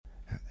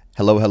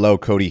Hello,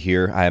 Cody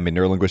here. I am a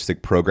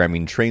neurolinguistic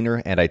programming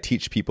trainer and I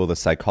teach people the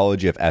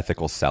psychology of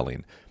ethical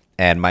selling.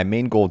 And my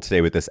main goal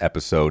today with this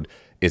episode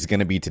is going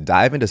to be to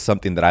dive into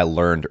something that I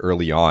learned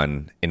early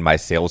on in my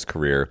sales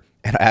career.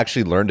 And I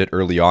actually learned it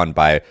early on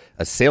by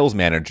a sales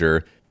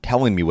manager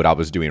telling me what I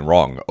was doing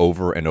wrong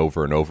over and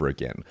over and over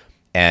again.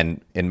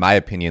 And in my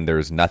opinion,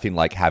 there's nothing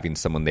like having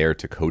someone there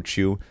to coach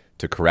you,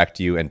 to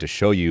correct you, and to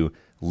show you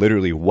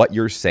literally what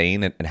you're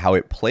saying and how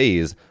it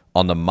plays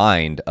on the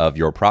mind of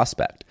your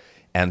prospect.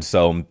 And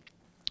so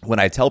when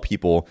I tell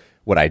people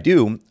what I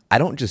do, I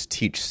don't just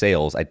teach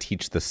sales, I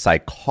teach the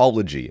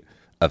psychology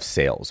of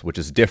sales, which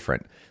is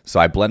different. So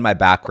I blend my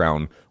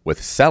background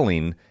with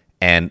selling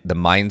and the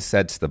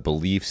mindsets, the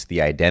beliefs, the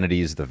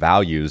identities, the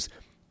values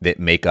that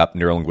make up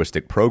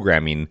neurolinguistic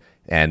programming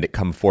and that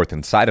come forth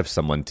inside of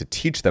someone to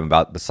teach them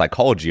about the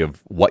psychology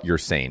of what you're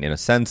saying. In a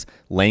sense,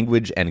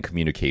 language and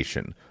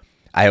communication.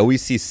 I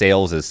always see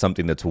sales as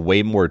something that's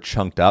way more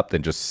chunked up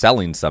than just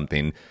selling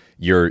something.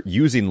 You're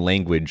using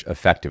language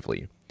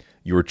effectively.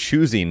 You're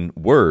choosing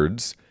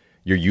words,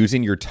 you're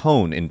using your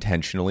tone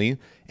intentionally,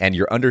 and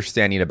you're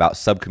understanding about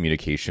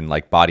subcommunication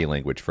like body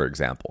language, for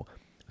example.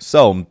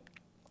 So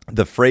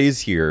the phrase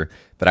here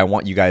that I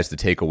want you guys to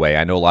take away,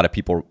 I know a lot of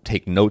people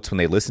take notes when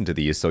they listen to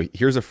these, so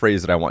here's a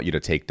phrase that I want you to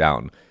take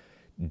down.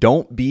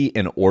 Don't be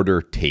an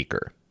order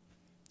taker.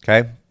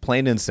 Okay?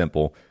 Plain and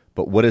simple,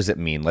 but what does it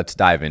mean? Let's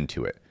dive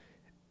into it.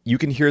 You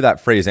can hear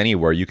that phrase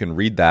anywhere. You can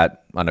read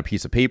that on a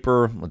piece of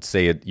paper. Let's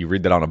say you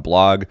read that on a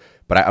blog.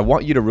 But I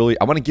want you to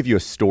I want to give you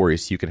a story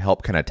so you can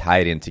help kind of tie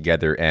it in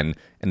together and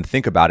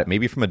think about it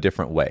maybe from a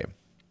different way.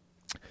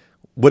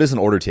 What is an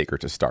order taker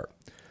to start?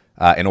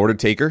 An order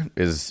taker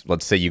is,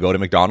 let's say you go to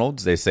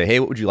McDonald's. They say, hey,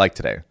 what would you like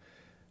today?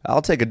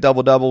 I'll take a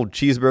double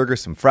cheeseburger,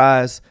 some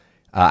fries.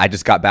 I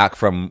just got back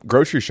from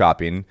grocery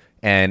shopping.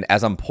 And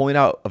as I'm pulling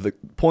out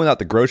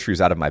the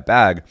groceries out of my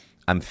bag,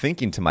 I'm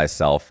thinking to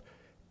myself,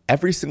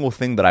 every single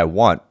thing that I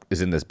want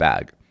is in this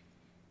bag.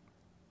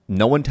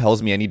 No one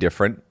tells me any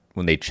different.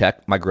 When they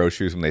check my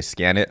groceries, when they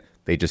scan it,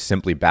 they just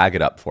simply bag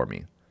it up for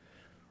me.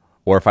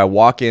 Or if I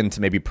walk in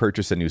to maybe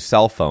purchase a new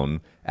cell phone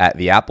at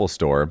the Apple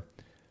store,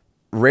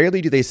 rarely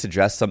do they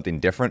suggest something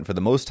different. For the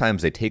most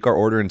times, they take our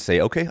order and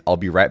say, okay, I'll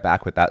be right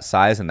back with that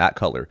size and that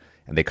color.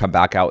 And they come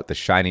back out with the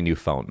shiny new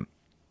phone.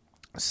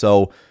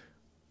 So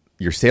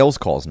your sales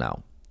calls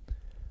now.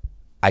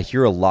 I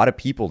hear a lot of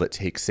people that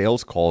take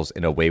sales calls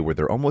in a way where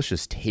they're almost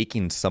just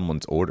taking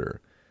someone's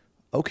order.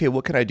 Okay,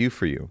 what can I do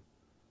for you?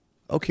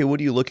 Okay, what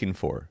are you looking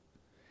for?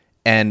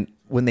 And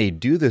when they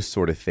do this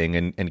sort of thing,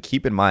 and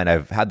keep in mind,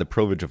 I've had the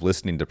privilege of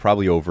listening to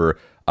probably over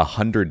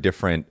 100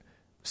 different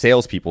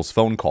salespeople's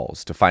phone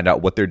calls to find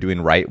out what they're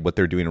doing right, what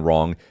they're doing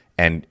wrong,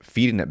 and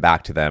feeding it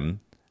back to them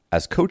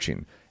as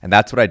coaching. And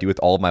that's what I do with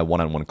all of my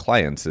one-on-one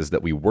clients is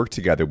that we work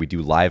together, we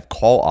do live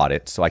call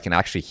audits so I can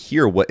actually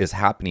hear what is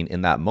happening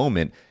in that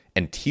moment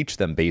and teach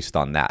them based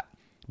on that.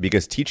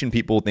 Because teaching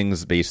people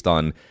things based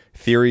on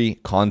theory,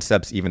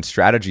 concepts, even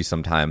strategy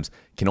sometimes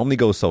can only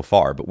go so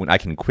far. But when I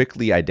can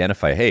quickly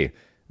identify, hey,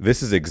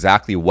 this is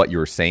exactly what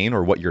you're saying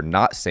or what you're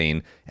not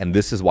saying, and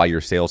this is why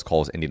your sales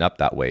call is ending up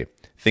that way,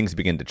 things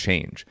begin to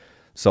change.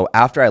 So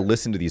after I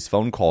listen to these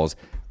phone calls,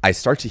 I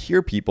start to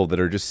hear people that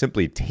are just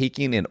simply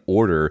taking an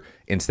order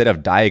instead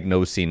of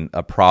diagnosing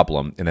a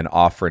problem and then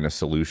offering a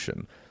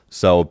solution.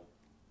 So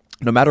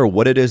no matter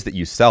what it is that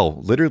you sell,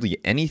 literally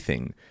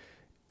anything,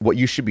 what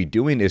you should be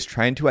doing is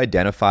trying to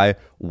identify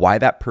why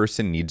that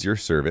person needs your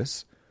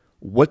service,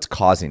 what's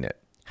causing it,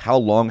 how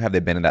long have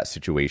they been in that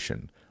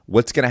situation,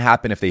 what's going to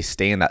happen if they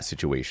stay in that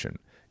situation,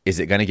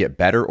 is it going to get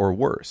better or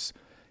worse?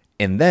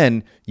 And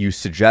then you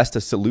suggest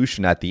a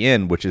solution at the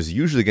end, which is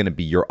usually going to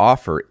be your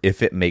offer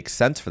if it makes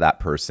sense for that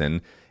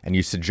person, and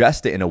you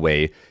suggest it in a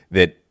way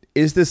that,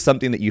 is this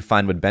something that you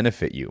find would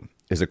benefit you,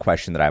 is a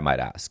question that I might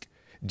ask.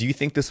 Do you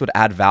think this would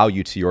add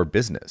value to your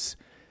business?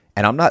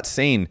 And I'm not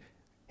saying,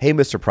 hey,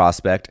 Mr.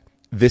 Prospect,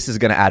 this is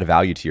going to add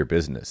value to your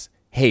business.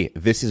 Hey,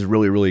 this is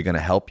really, really going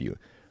to help you.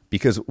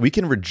 Because we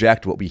can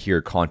reject what we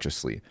hear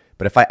consciously.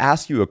 But if I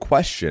ask you a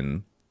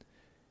question,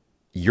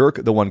 you're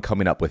the one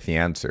coming up with the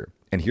answer.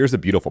 And here's the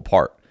beautiful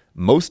part.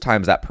 Most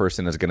times that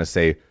person is going to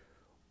say,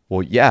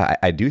 well, yeah,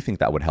 I do think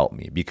that would help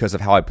me because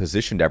of how I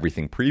positioned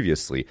everything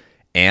previously.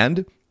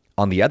 And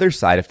on the other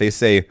side, if they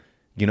say,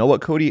 you know what,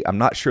 Cody, I'm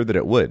not sure that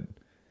it would,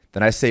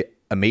 then I say,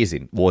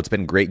 amazing. Well, it's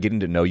been great getting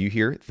to know you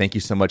here. Thank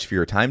you so much for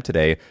your time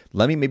today.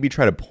 Let me maybe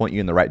try to point you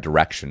in the right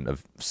direction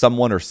of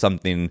someone or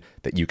something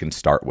that you can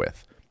start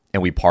with.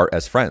 And we part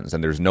as friends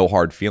and there's no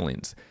hard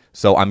feelings.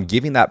 So I'm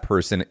giving that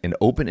person an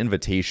open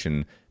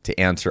invitation to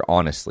answer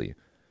honestly.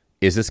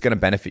 Is this going to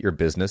benefit your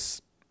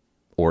business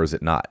or is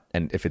it not?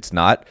 And if it's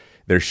not,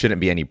 there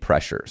shouldn't be any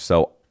pressure.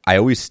 So I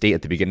always state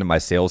at the beginning of my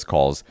sales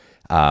calls,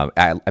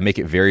 I make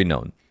it very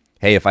known.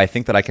 Hey, if I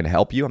think that I can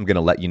help you, I'm going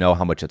to let you know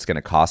how much it's going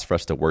to cost for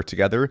us to work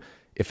together.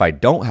 If I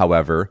don't,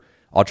 however,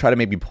 I'll try to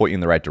maybe point you in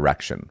the right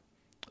direction.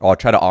 Or I'll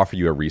try to offer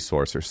you a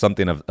resource or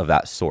something of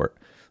that sort.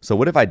 So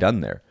what have I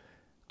done there?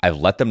 I've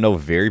let them know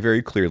very,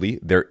 very clearly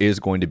there is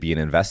going to be an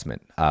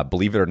investment.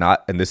 Believe it or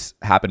not, and this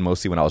happened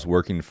mostly when I was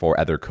working for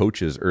other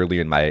coaches early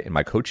in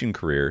my coaching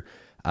career,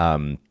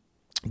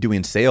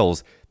 doing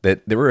sales,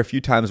 that there were a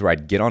few times where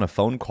I'd get on a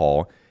phone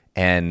call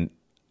and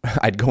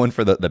I'd go in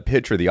for the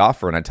pitch or the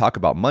offer and I'd talk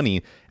about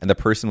money, and the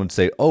person would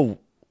say, "Oh,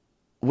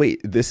 wait,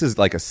 this is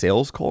like a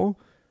sales call?"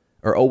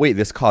 Or, "Oh, wait,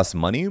 this costs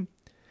money?"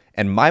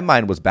 And my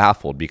mind was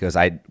baffled because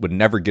I would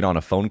never get on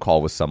a phone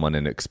call with someone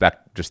and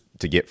expect just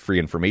to get free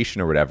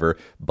information or whatever.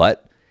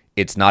 But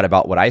it's not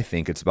about what I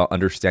think. It's about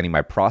understanding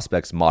my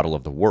prospect's model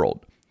of the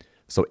world.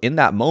 So in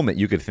that moment,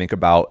 you could think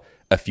about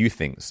a few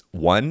things.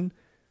 One,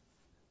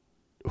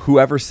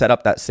 whoever set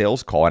up that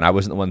sales call, and I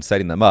wasn't the one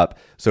setting them up.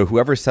 So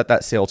whoever set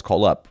that sales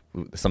call up,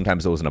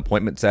 sometimes it was an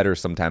appointment setter,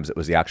 sometimes it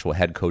was the actual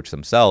head coach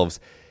themselves.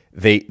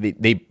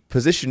 They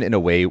positioned in a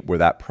way where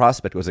that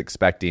prospect was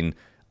expecting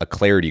a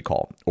clarity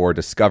call or a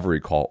discovery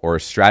call or a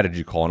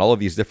strategy call, and all of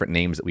these different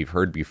names that we've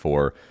heard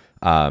before,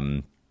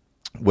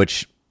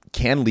 which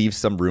can leave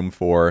some room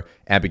for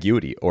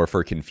ambiguity or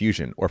for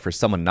confusion or for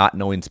someone not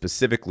knowing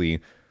specifically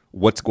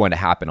what's going to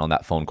happen on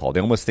that phone call. They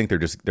almost think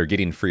they're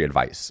getting free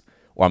advice,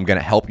 or I'm going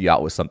to help you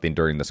out with something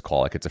during this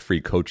call, like it's a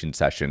free coaching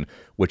session,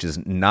 which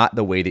is not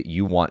the way that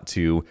you want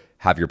to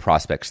have your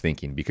prospects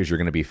thinking, because you're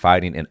going to be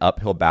fighting an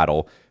uphill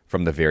battle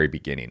from the very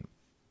beginning.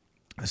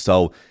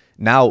 So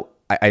now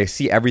I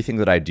see everything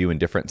that I do in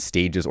different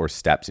stages or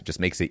steps. It just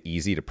makes it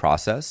easy to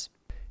process.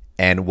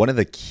 And one of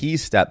the key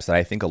steps that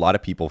I think a lot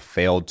of people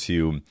fail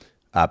to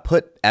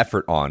put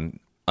effort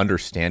on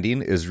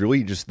understanding is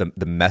really just the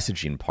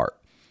messaging part.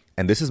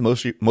 And this is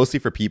mostly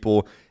for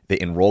people that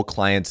enroll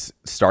clients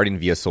starting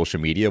via social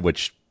media,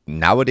 which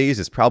nowadays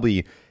is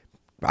probably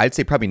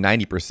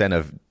 90%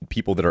 of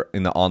people that are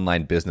in the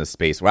online business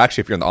space. Well,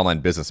 actually, if you're in the online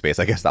business space,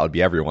 I guess that would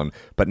be everyone.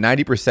 But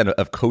 90%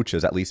 of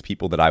coaches, at least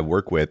people that I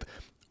work with,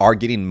 are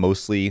getting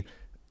mostly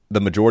the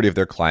majority of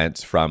their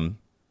clients from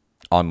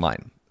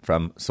online,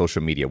 from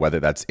social media, whether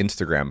that's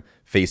Instagram,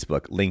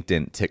 Facebook,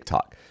 LinkedIn,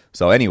 TikTok.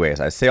 So anyways,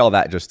 I say all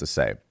that just to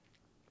say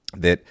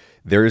that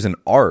there is an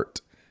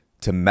art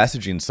to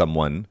messaging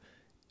someone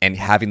and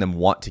having them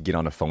want to get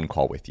on a phone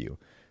call with you.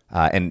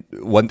 And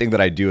one thing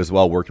that I do as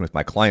well, working with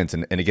my clients,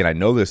 and again, I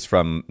know this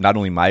from not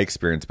only my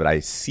experience, but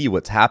I see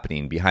what's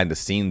happening behind the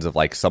scenes of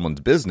like someone's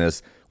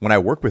business when I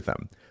work with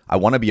them. I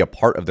want to be a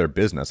part of their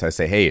business. I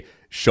say, hey,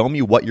 show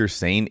me what you're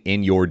saying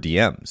in your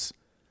DMs.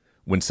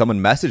 When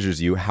someone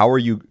messages you, how are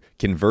you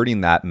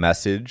converting that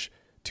message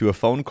to a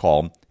phone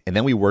call? And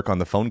then we work on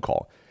the phone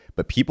call.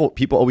 But people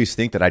always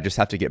think that I just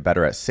have to get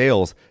better at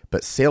sales,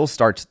 but sales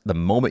starts the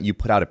moment you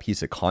put out a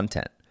piece of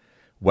content,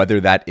 whether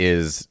that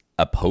is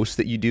a post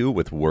that you do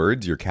with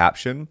words, your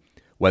caption,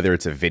 whether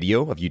it's a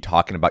video of you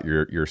talking about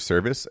your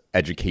service,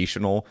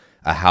 educational,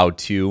 a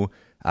how-to,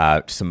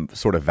 some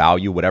sort of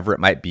value, whatever it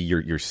might be,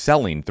 you're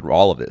selling through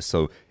all of this.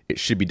 So it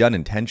should be done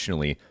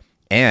intentionally.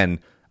 And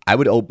I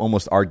would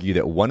almost argue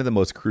that one of the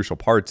most crucial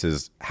parts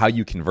is how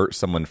you convert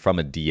someone from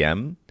a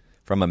DM,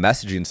 from a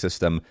messaging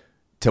system,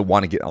 to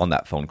want to get on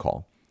that phone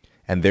call.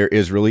 And there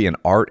is really an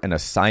art and a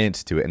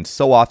science to it. And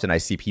so often I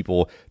see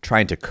people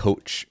trying to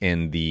coach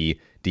in the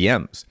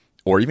DMs,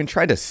 or even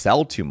trying to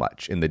sell too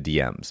much in the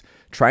DMs,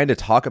 trying to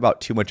talk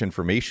about too much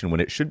information when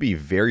it should be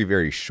very,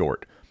 very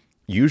short.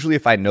 Usually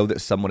if I know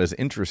that someone is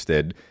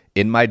interested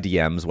in my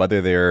DMs,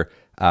 whether they're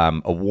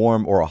a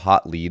warm or a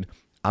hot lead,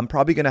 I'm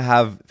probably going to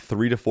have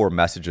 3 to 4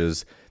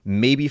 messages,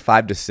 maybe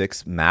 5 to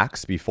 6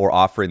 max before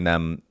offering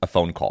them a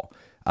phone call.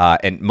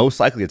 And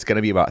most likely it's going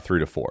to be about 3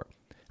 to 4.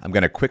 I'm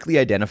going to quickly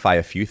identify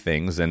a few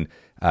things. And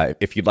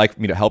if you'd like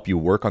me to help you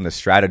work on this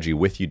strategy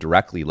with you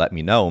directly, let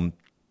me know.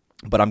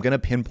 But I'm going to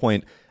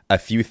pinpoint a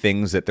few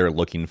things that they're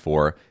looking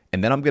for.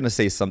 And then I'm going to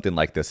say something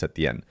like this at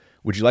the end.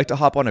 Would you like to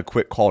hop on a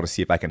quick call to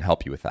see if I can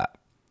help you with that?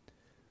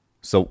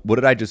 So what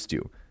did I just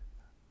do?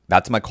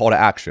 That's my call to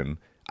action.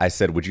 I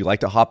said, would you like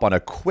to hop on a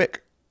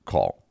quick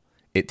call?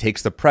 It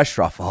takes the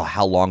pressure off. Oh,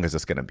 how long is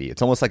this going to be?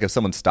 It's almost like if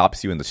someone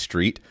stops you in the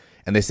street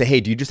and they say,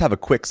 hey, do you just have a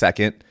quick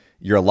second?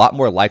 You're a lot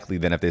more likely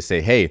than if they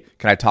say, hey,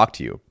 can I talk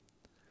to you?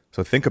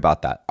 So think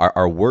about that.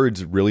 Our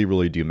words really,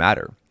 really do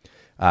matter.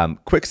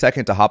 Quick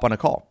second to hop on a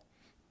call.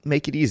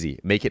 Make it easy.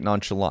 Make it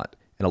nonchalant.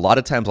 And a lot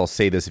of times I'll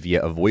say this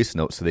via a voice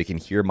note so they can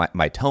hear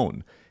my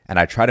tone. And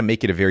I try to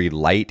make it a very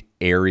light,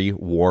 airy,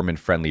 warm, and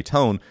friendly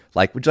tone.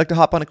 Like, would you like to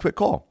hop on a quick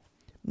call?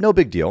 No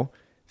big deal.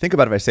 Think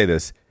about if I say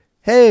this,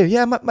 hey,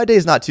 yeah, my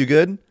day's not too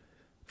good,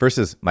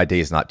 versus my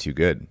day's not too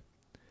good.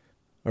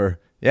 Or,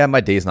 yeah,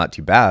 my day's not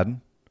too bad.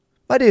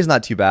 My day's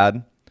not too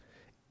bad.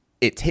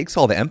 It takes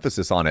all the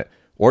emphasis on it.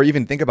 Or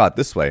even think about it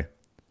this way,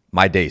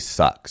 my day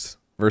sucks,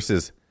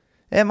 versus,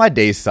 my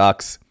day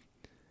sucks.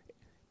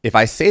 If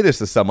I say this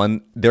to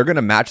someone, they're going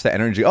to match the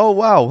energy. Oh,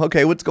 wow,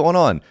 okay, what's going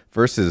on?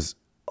 Versus,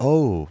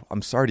 oh,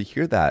 I'm sorry to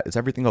hear that. Is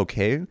everything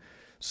okay?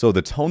 So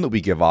the tone that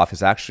we give off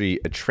is actually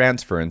a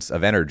transference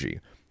of energy.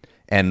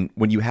 And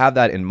when you have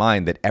that in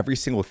mind, that every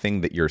single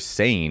thing that you're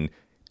saying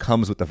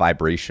comes with a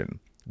vibration.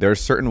 There are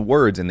certain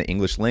words in the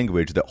English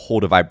language that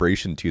hold a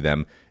vibration to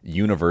them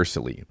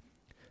universally.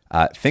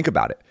 Think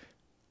about it.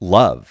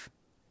 Love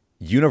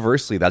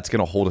universally that's going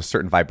to hold a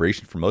certain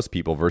vibration for most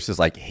people versus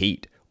like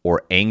hate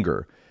or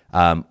anger.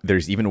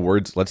 There's even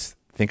words, let's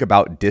think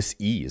about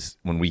dis-ease.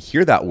 When we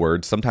hear that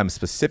word, sometimes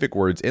specific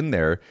words in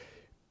there,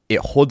 it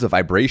holds a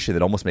vibration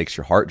that almost makes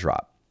your heart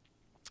drop.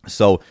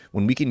 So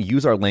when we can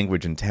use our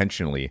language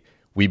intentionally,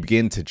 we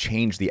begin to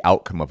change the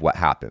outcome of what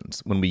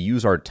happens. When we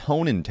use our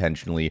tone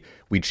intentionally,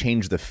 we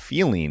change the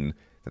feeling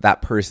that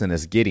that person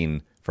is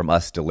getting from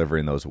us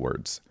delivering those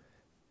words.